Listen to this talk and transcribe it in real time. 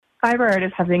fiber art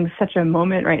is having such a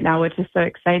moment right now, which is so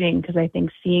exciting because I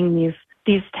think seeing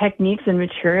these techniques and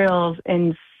materials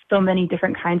in so many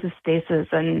different kinds of spaces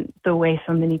and the way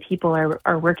so many people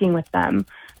are working with them,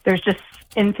 there's just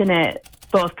infinite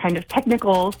both kind of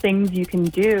technical things you can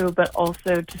do, but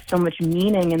also just so much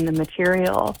meaning in the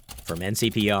material. From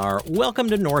NCPR, welcome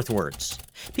to Northwards.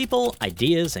 People,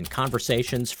 ideas, and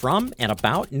conversations from and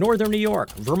about Northern New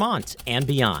York, Vermont, and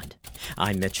beyond.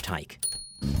 I'm Mitch Teich.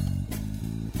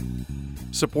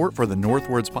 Support for the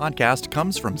Northwards podcast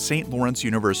comes from St. Lawrence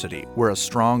University, where a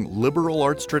strong liberal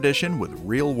arts tradition with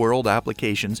real-world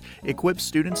applications equips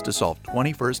students to solve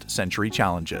 21st century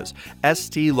challenges.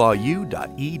 stlawU.edu.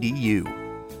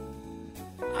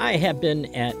 I have been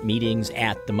at meetings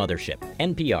at the mothership,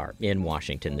 NPR, in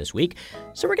Washington this week,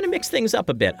 so we're going to mix things up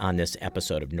a bit on this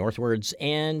episode of Northwards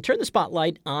and turn the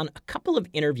spotlight on a couple of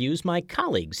interviews my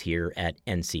colleagues here at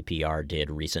NCPR did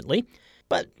recently.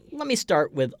 But let me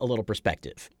start with a little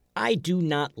perspective. I do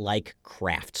not like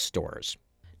craft stores.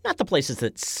 Not the places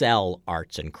that sell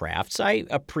arts and crafts. I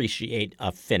appreciate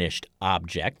a finished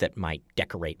object that might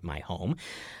decorate my home.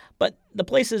 But the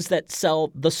places that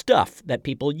sell the stuff that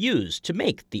people use to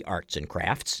make the arts and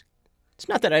crafts. It's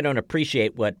not that I don't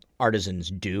appreciate what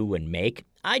artisans do and make.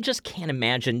 I just can't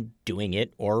imagine doing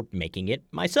it or making it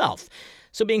myself.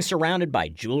 So being surrounded by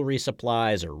jewelry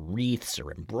supplies or wreaths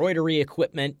or embroidery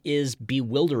equipment is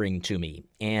bewildering to me,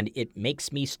 and it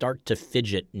makes me start to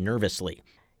fidget nervously.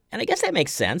 And I guess that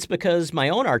makes sense because my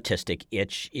own artistic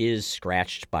itch is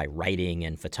scratched by writing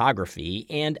and photography,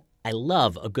 and I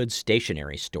love a good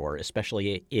stationery store,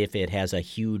 especially if it has a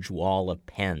huge wall of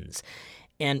pens.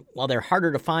 And while they're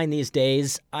harder to find these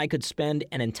days, I could spend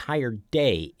an entire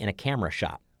day in a camera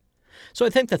shop. So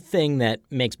I think the thing that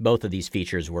makes both of these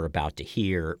features we're about to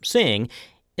hear sing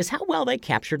is how well they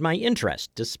captured my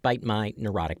interest, despite my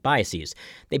neurotic biases.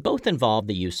 They both involve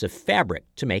the use of fabric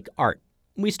to make art.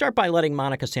 We start by letting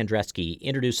Monica Sandreski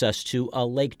introduce us to a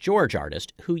Lake George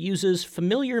artist who uses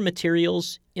familiar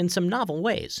materials in some novel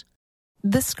ways.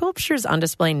 The sculptures on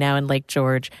display now in Lake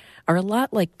George are a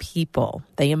lot like people.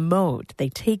 They emote, they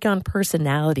take on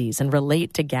personalities and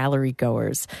relate to gallery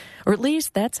goers. Or at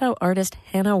least that's how artist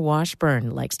Hannah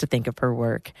Washburn likes to think of her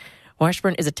work.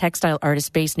 Washburn is a textile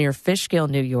artist based near Fishkill,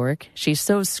 New York. She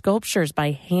sews sculptures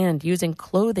by hand using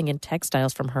clothing and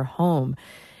textiles from her home.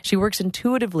 She works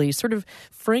intuitively, sort of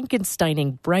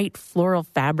Frankensteining bright floral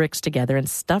fabrics together and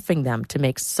stuffing them to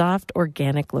make soft,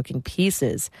 organic-looking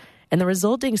pieces. And the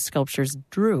resulting sculptures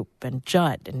droop and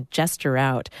jut and gesture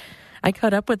out. I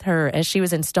caught up with her as she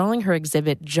was installing her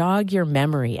exhibit, Jog Your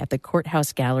Memory, at the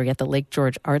Courthouse Gallery at the Lake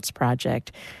George Arts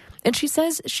Project. And she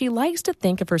says she likes to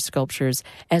think of her sculptures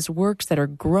as works that are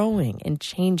growing and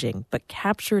changing, but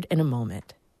captured in a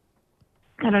moment.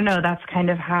 I don't know, that's kind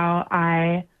of how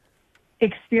I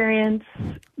experience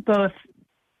both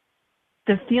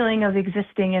the feeling of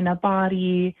existing in a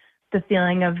body, the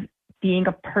feeling of being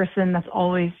a person that's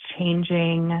always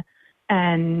changing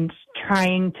and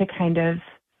trying to kind of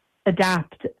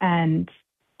adapt and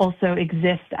also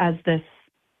exist as this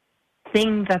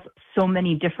thing that's so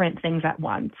many different things at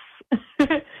once.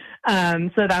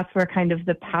 So that's where kind of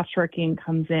the patchworking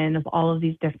comes in of all of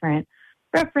these different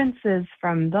references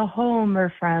from the home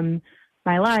or from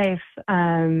my life.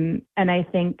 And I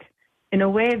think in a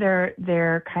way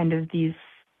they're kind of these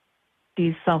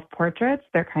self-portraits,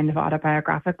 they're kind of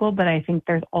autobiographical, but I think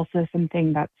there's also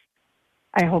something that's,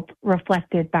 I hope,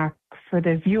 reflected back for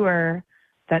the viewer,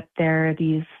 that there are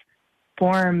these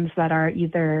forms that are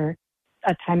either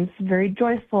at times very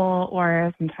joyful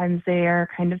or sometimes they are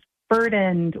kind of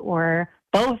burdened or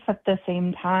both at the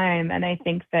same time. And I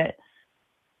think that,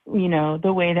 you know,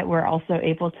 the way that we're also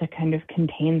able to kind of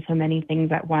contain so many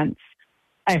things at once,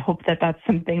 I hope that that's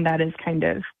something that is kind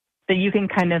of, that you can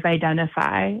kind of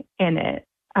identify in it.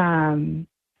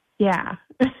 Yeah.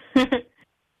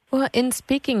 Well, in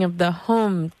speaking of the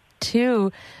home,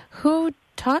 too, who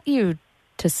taught you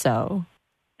to sew?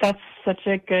 That's such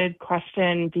a good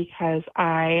question because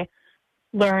I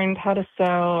learned how to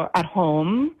sew at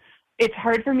home. It's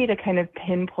hard for me to kind of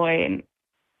pinpoint,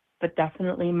 but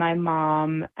definitely my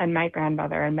mom and my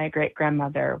grandmother and my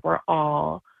great-grandmother were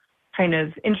all kind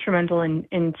of instrumental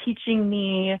in teaching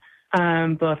me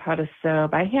both how to sew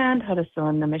by hand, how to sew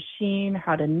on the machine,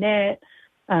 how to knit,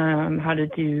 how to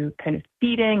do kind of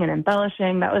beading and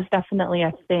embellishing. That was definitely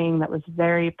a thing that was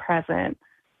very present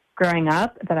growing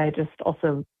up that I just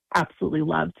also absolutely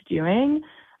loved doing.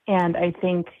 And I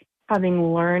think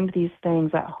having learned these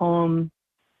things at home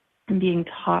and being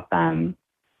taught them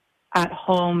at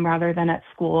home rather than at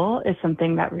school is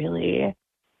something that really,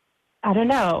 I don't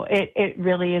know, it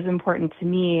really is important to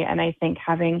me. And I think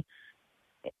having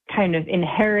kind kind of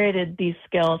inherited these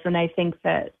skills. And I think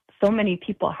that so many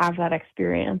people have that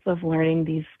experience of learning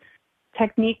these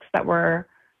techniques that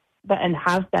and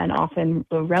have been often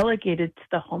relegated to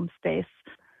the home space.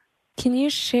 Can you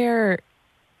share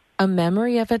a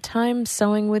memory of a time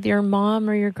sewing with your mom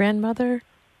or your grandmother?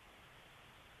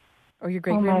 Or your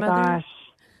great-grandmother? Oh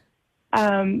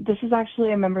my gosh. This is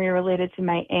actually a memory related to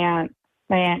my Aunt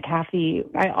Kathy.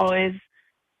 I always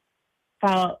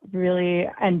felt really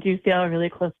and do feel really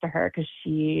close to her because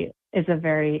she is a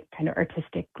very kind of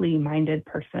artistically minded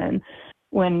person.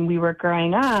 When we were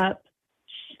growing up,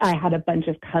 I had a bunch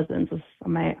of cousins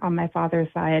on my father's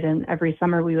side, and every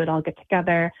summer we would all get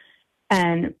together.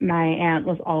 And my aunt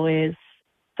was always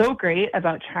so great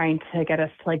about trying to get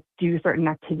us to like do certain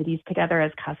activities together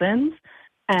as cousins.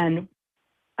 And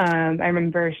I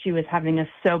remember she was having us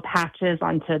sew patches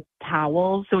onto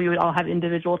towels. So we would all have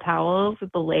individual towels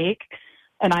at the lake.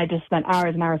 And I just spent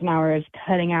hours and hours and hours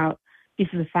cutting out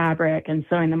pieces of fabric and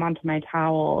sewing them onto my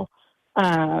towel.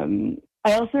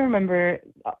 I also remember,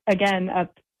 again,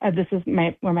 this is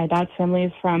where my dad's family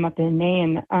is from, up in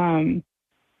Maine,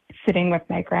 sitting with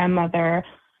my grandmother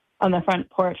on the front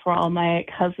porch where all my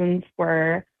cousins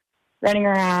were running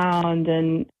around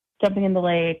and jumping in the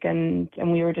lake, and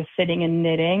we were just sitting and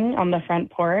knitting on the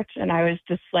front porch, and I was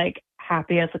just like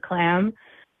happy as a clam.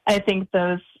 I think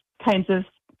those kinds of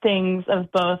things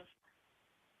of both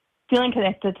feeling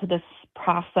connected to this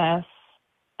process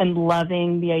and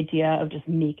loving the idea of just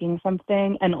making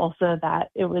something, and also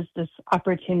that it was this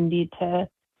opportunity to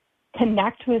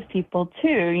connect with people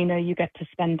too. You know, you get to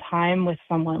spend time with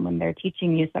someone when they're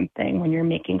teaching you something, when you're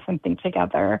making something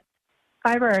together.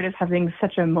 Fiber art is having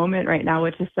such a moment right now,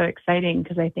 which is so exciting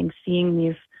because I think seeing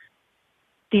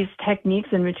these techniques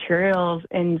and materials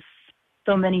in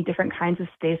so many different kinds of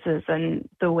spaces and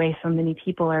the way so many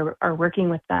people are working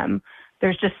with them,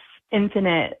 there's just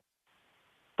infinite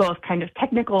both kind of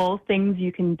technical things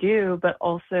you can do, but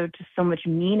also just so much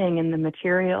meaning in the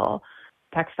material.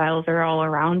 Textiles are all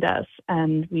around us,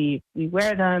 and we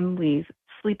wear them, we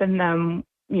sleep in them,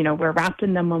 you know, we're wrapped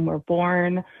in them when we're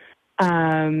born.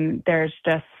 There's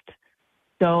just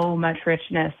so much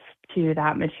richness to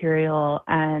that material,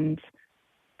 and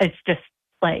it's just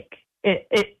like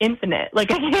it infinite.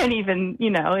 Like I can't even,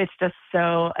 you know, it's just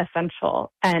so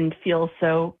essential and feels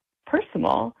so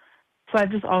personal. So I've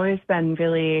just always been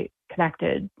really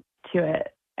connected to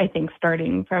it, I think,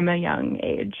 starting from a young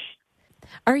age.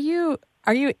 Are you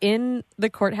in the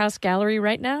courthouse gallery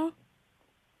right now?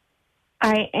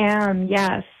 I am,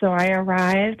 yes. So I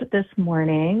arrived this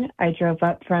morning. I drove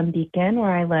up from Beacon,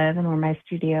 where I live and where my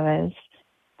studio is,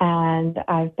 and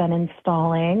I've been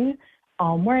installing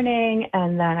all morning,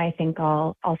 and then I think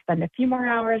I'll spend a few more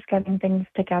hours getting things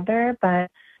together,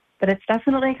 but it's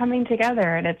definitely coming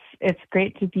together, and it's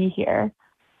great to be here.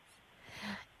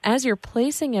 As you're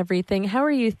placing everything, how are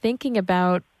you thinking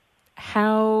about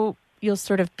how you'll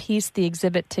sort of piece the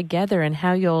exhibit together and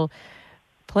how you'll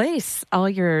place all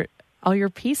your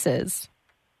pieces?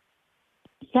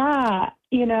 Yeah,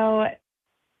 you know,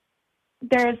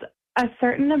 there's a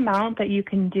certain amount that you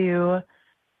can do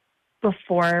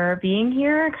before being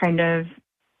here, kind of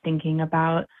thinking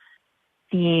about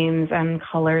themes and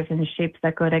colors and shapes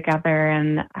that go together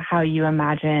and how you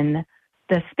imagine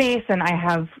the space. And I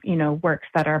have, you know, works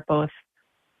that are both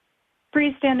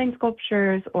freestanding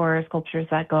sculptures or sculptures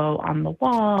that go on the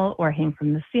wall or hang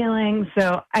from the ceiling.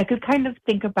 So I could kind of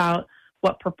think about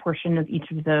what proportion of each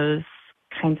of those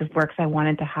kinds of works I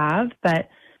wanted to have. But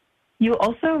you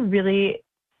also really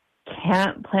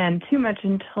can't plan too much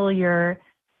until you're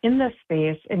in the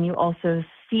space and you also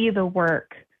see the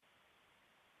work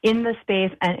in the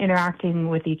space and interacting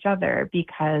with each other,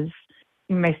 because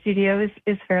my studio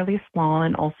is fairly small,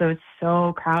 and also it's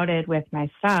so crowded with my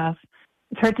stuff.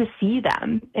 It's hard to see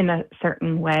them in a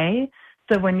certain way.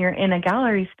 So when you're in a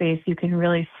gallery space, you can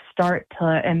really start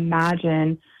to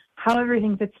imagine how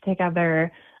everything fits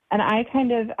together. And I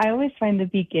always find the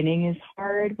beginning is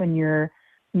hard when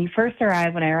you first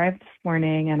arrive. When I arrived this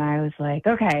morning, and I was like,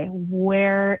 okay,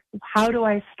 how do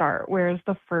I start? Where's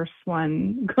the first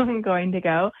one going to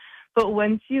go? But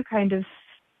once you kind of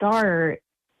start,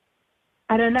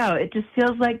 I don't know, it just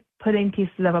feels like putting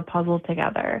pieces of a puzzle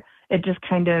together. It just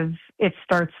it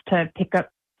starts to pick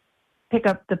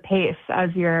up the pace as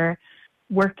you're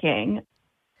working.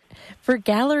 For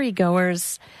gallery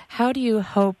goers, how do you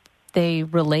hope they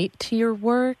relate to your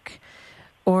work,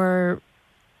 or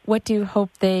what do you hope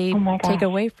they take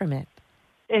away from it?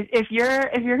 If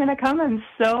you're going to come, I'm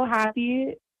so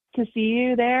happy to see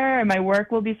you there, and my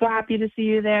work will be so happy to see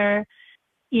you there.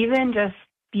 Even just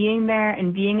being there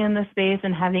and being in the space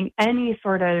and having any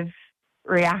sort of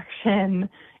reaction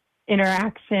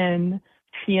interaction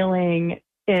feeling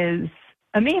is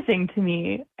amazing to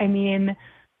me. I mean,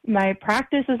 my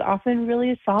practice is often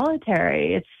really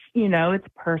solitary. It's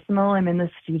personal. I'm in the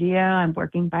studio. I'm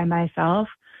working by myself.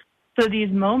 So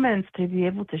these moments to be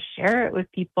able to share it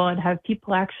with people and have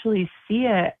people actually see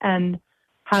it and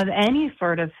have any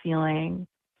sort of feeling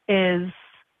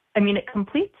it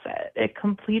completes it. It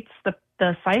completes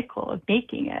the cycle of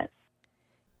making it.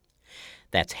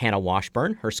 That's Hannah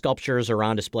Washburn. Her sculptures are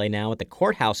on display now at the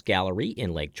Courthouse Gallery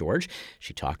in Lake George.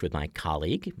 She talked with my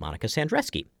colleague, Monica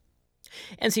Sandreski.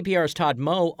 NCPR's Todd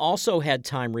Moe also had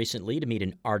time recently to meet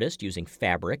an artist using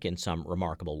fabric in some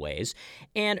remarkable ways.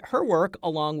 And her work,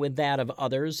 along with that of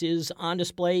others, is on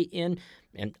display in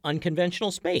an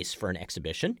unconventional space for an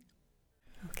exhibition.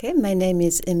 Okay, my name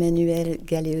is Emmanuelle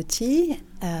Galeotti,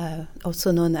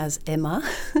 also known as Emma.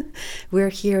 We're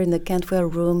here in the Cantwell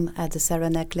Room at the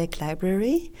Saranac Lake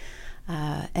Library.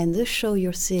 And the show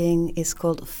you're seeing is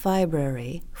called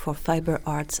Fibrary, for Fiber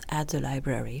Arts at the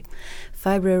Library.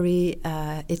 Fibrary,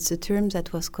 it's a term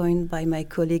that was coined by my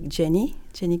colleague Jenny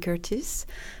Curtis.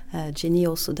 Jenny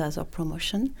also does our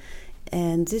promotion.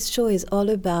 And this show is all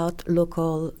about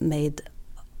local-made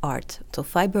art. So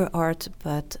fiber art,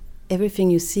 but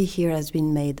everything you see here has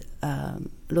been made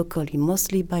locally,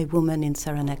 mostly by women in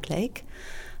Saranac Lake.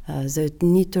 The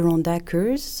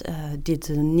knitterondackers did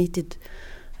the knitted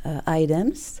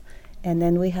items, and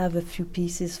then we have a few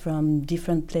pieces from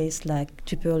different places like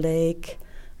Tupper Lake,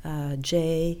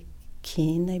 Jay,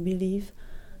 Keene, I believe.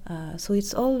 So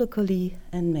it's all locally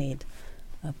handmade.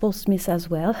 Paul Smith as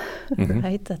well,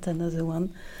 right? That's another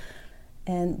one.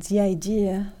 And the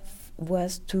idea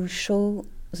was to show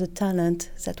the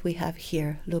talent that we have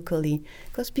here locally,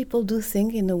 because people do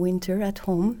think in the winter at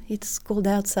home it's cold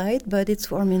outside, but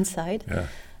it's warm inside. Yeah.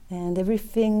 And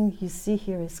everything you see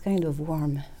here is kind of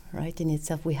warm, right, in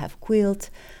itself. We have quilt,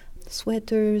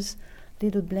 sweaters,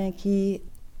 little blankie,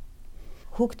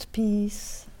 hooked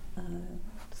piece.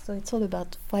 So it's all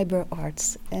about fiber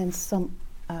arts and some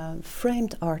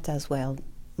framed art as well,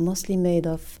 mostly made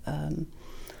of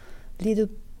little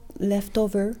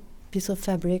leftover piece of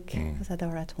fabric that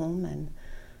are at home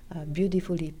and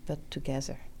beautifully put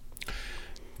together.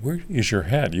 Where is your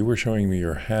hat? You were showing me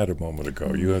your hat a moment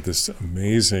ago. You have this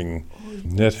amazing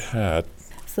knit hat.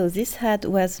 So this hat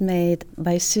was made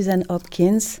by Susan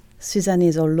Hopkins. Susan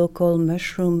is a local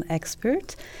mushroom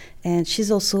expert, and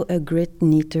she's also a great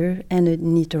knitter and a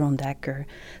knitterondacker.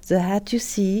 The hat you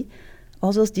see,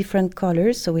 all those different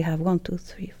colors, so we have 1, 2,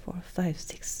 3, 4, 5,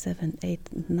 6, 7,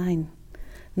 8,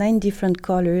 9 different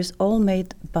colors, all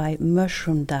made by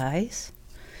mushroom dyes.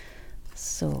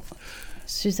 So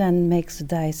Susan makes the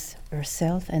dyes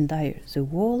herself and dye the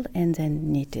wool and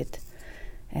then knit it.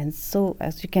 And so,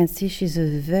 as you can see, she's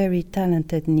a very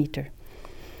talented knitter.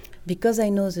 Because I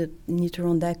know the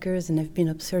knitterondackers and I've been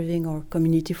observing our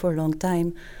community for a long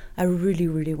time, I really,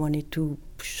 really wanted to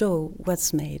show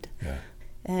what's made. Yeah.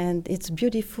 And it's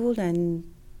beautiful, and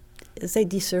they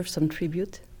deserve some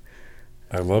tribute.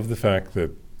 I love the fact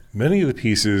that many of the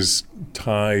pieces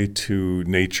tie to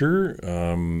nature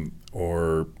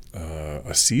or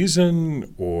a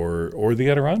season or the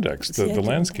Adirondacks, the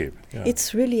landscape. Yeah.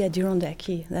 It's really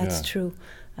Adirondacky, that's true.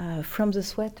 From the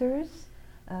sweaters,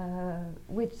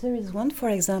 which there is one, for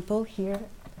example, here.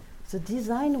 The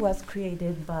design was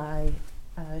created by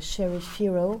Sherry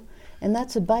Firo, and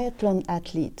that's a biathlon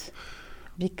athlete,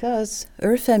 because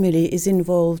her family is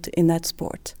involved in that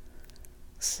sport.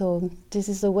 So this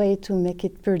is a way to make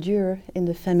it perdure in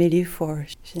the family for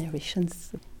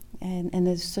generations. And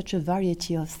there's such a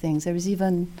variety of things. There is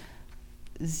even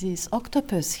this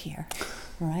octopus here,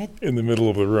 right? In the middle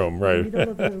of the room, right. In the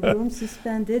middle of the room,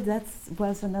 suspended. That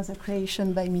was another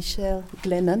creation by Michelle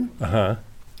Glennon. Uh-huh.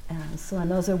 So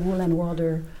another wool and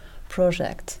water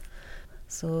project.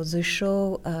 So the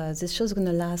show, this show is going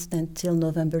to last until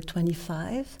November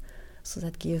 25, so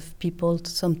that gives people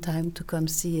some time to come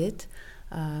see it.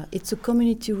 It's a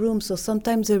community room, so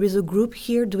sometimes there is a group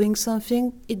here doing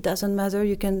something. It doesn't matter.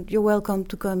 You're welcome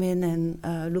to come in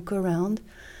and look around.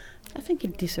 I think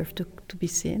it deserves to be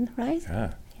seen, right?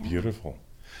 Yeah, beautiful.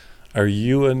 Are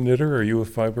you a knitter? Are you a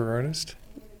fiber artist?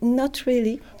 Not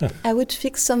really. I would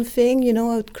fix something, I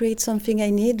would create something I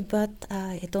need, but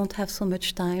I don't have so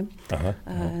much time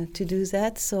to do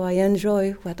that. So I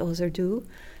enjoy what others do.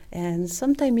 And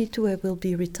sometime me too, I will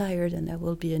be retired and I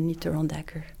will be a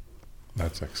knitterondacker.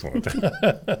 That's excellent.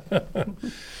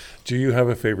 Do you have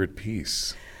a favorite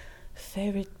piece?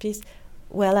 Favorite piece?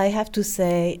 Well, I have to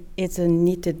say it's a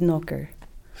knitted knocker.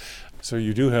 So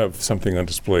you do have something on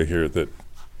display here that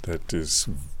is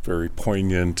very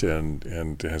poignant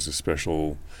and has a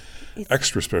special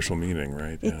extra special meaning,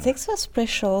 right? It's extra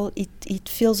special. It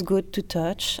feels good to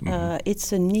touch.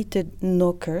 It's a knitted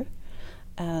knocker.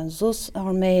 Those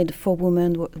are made for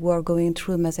women who are going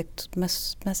through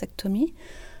mastectomy.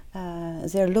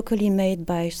 They're locally made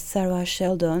by Sarah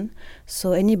Sheldon,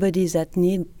 so anybody that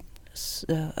needs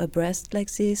a breast like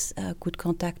this could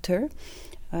contact her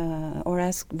or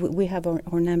ask. We have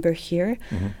our number here.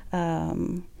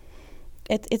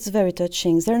 It's very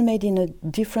touching. They're made in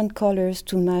different colors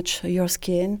to match your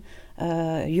skin,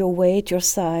 your weight, your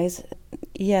size.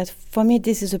 Yes, for me,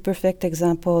 this is a perfect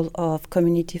example of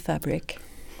community fabric,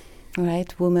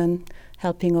 right? Women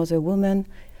helping other women.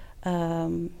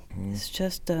 It's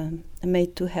just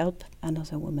made to help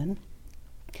another woman.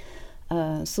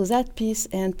 So that piece,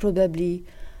 and probably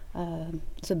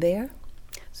the bear,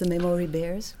 the memory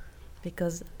bears,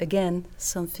 because again,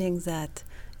 something that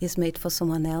is made for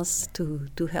someone else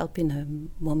to help in a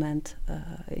moment,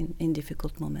 in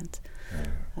difficult moment.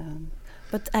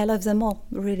 But I love them all,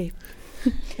 really.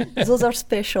 Those are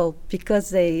special because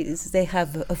they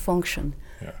have a function,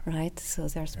 right? So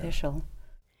they're special.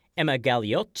 Emma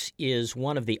Galliot is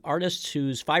one of the artists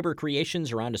whose fiber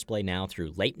creations are on display now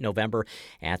through late November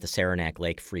at the Saranac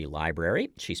Lake Free Library.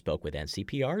 She spoke with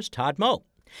NCPR's Todd Moe.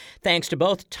 Thanks to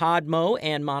both Todd Moe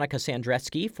and Monica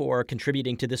Sandretsky for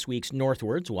contributing to this week's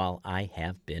Northwards while I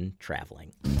have been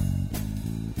traveling.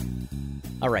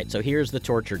 All right, so here's the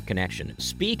tortured connection.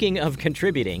 Speaking of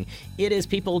contributing, it is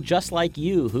people just like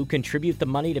you who contribute the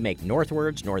money to make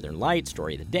Northwards, Northern Lights,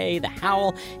 Story of the Day, The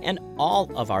Howl, and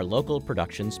all of our local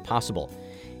productions possible.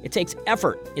 It takes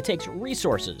effort, it takes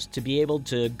resources to be able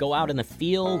to go out in the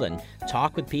field and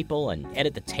talk with people and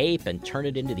edit the tape and turn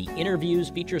it into the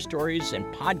interviews, feature stories, and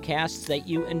podcasts that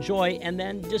you enjoy and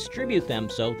then distribute them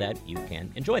so that you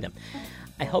can enjoy them.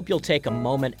 I hope you'll take a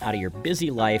moment out of your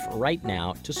busy life right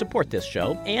now to support this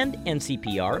show and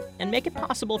NCPR and make it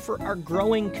possible for our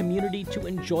growing community to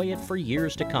enjoy it for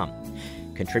years to come.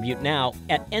 Contribute now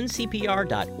at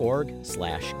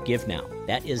ncpr.org/givenow.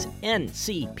 That is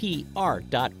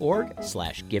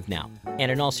ncpr.org/givenow.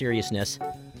 And in all seriousness,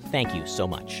 thank you so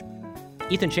much.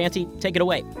 Ethan Shanty, take it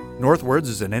away. Northwards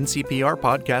is an NCPR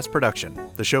podcast production.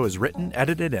 The show is written,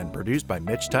 edited, and produced by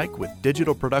Mitch Tyke with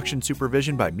digital production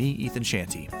supervision by me, Ethan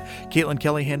Shanty. Caitlin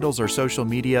Kelly handles our social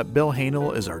media, Bill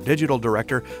Hanel is our digital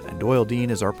director, and Doyle Dean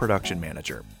is our production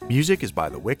manager. Music is by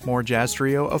the Wickmore Jazz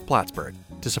Trio of Plattsburgh.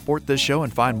 To support this show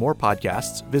and find more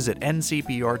podcasts, visit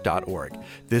ncpr.org.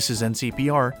 This is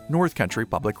NCPR, North Country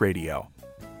Public Radio.